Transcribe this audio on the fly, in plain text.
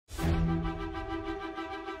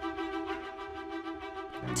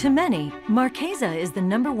To many, Marchesa is the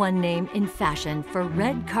 #1 name in fashion for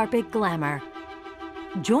red carpet glamour.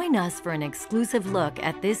 Join us for an exclusive look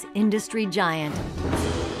at this industry giant.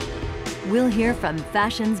 We'll hear from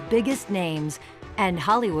fashion's biggest names and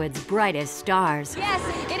Hollywood's brightest stars. Yes,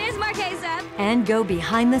 it is Marchesa. And go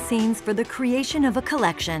behind the scenes for the creation of a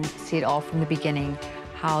collection. See it all from the beginning,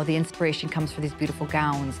 how the inspiration comes for these beautiful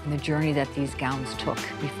gowns and the journey that these gowns took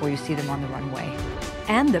before you see them on the runway.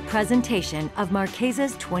 And the presentation of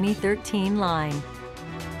Marchesa's 2013 line.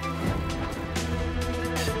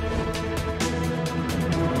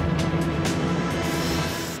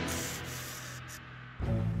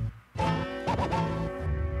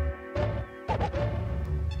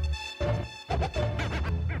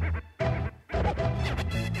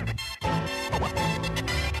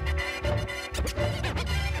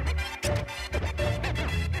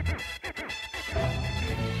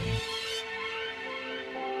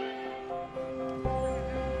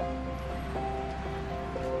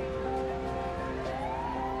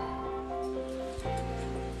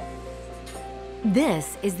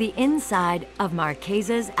 This is the inside of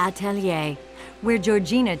Marchesa's atelier, where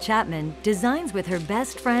Georgina Chapman designs with her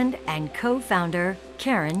best friend and co-founder,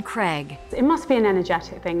 Karen Craig. It must be an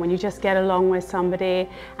energetic thing when you just get along with somebody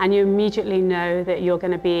and you immediately know that you're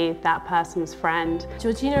going to be that person's friend.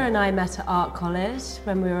 Georgina and I met at art college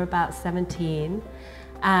when we were about 17,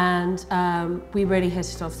 and we really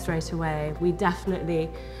hit it off straight away. We definitely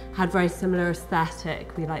had very similar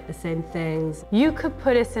aesthetic. We liked the same things. You could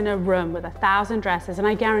put us in a room with 1,000 dresses and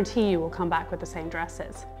I guarantee you will come back with the same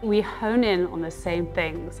dresses. We hone in on the same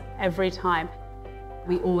things every time.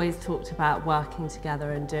 We always talked about working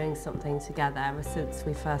together and doing something together ever since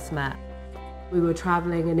we first met. We were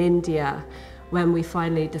traveling in India when we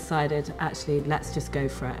finally decided, actually, let's just go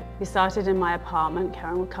for it. We started in my apartment.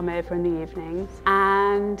 Karen would come over in the evenings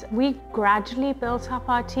and we gradually built up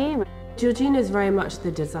our team. Georgina is very much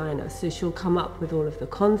the designer, so she'll come up with all of the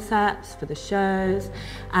concepts for the shows,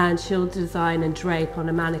 and she'll design and drape on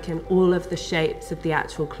a mannequin all of the shapes of the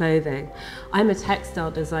actual clothing. I'm a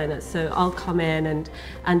textile designer, so I'll come in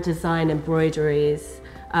and design embroideries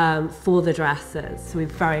for the dresses. So we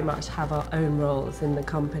very much have our own roles in the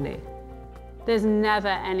company. There's never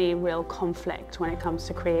any real conflict when it comes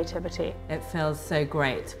to creativity. It feels so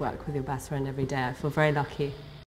great to work with your best friend every day. I feel very lucky.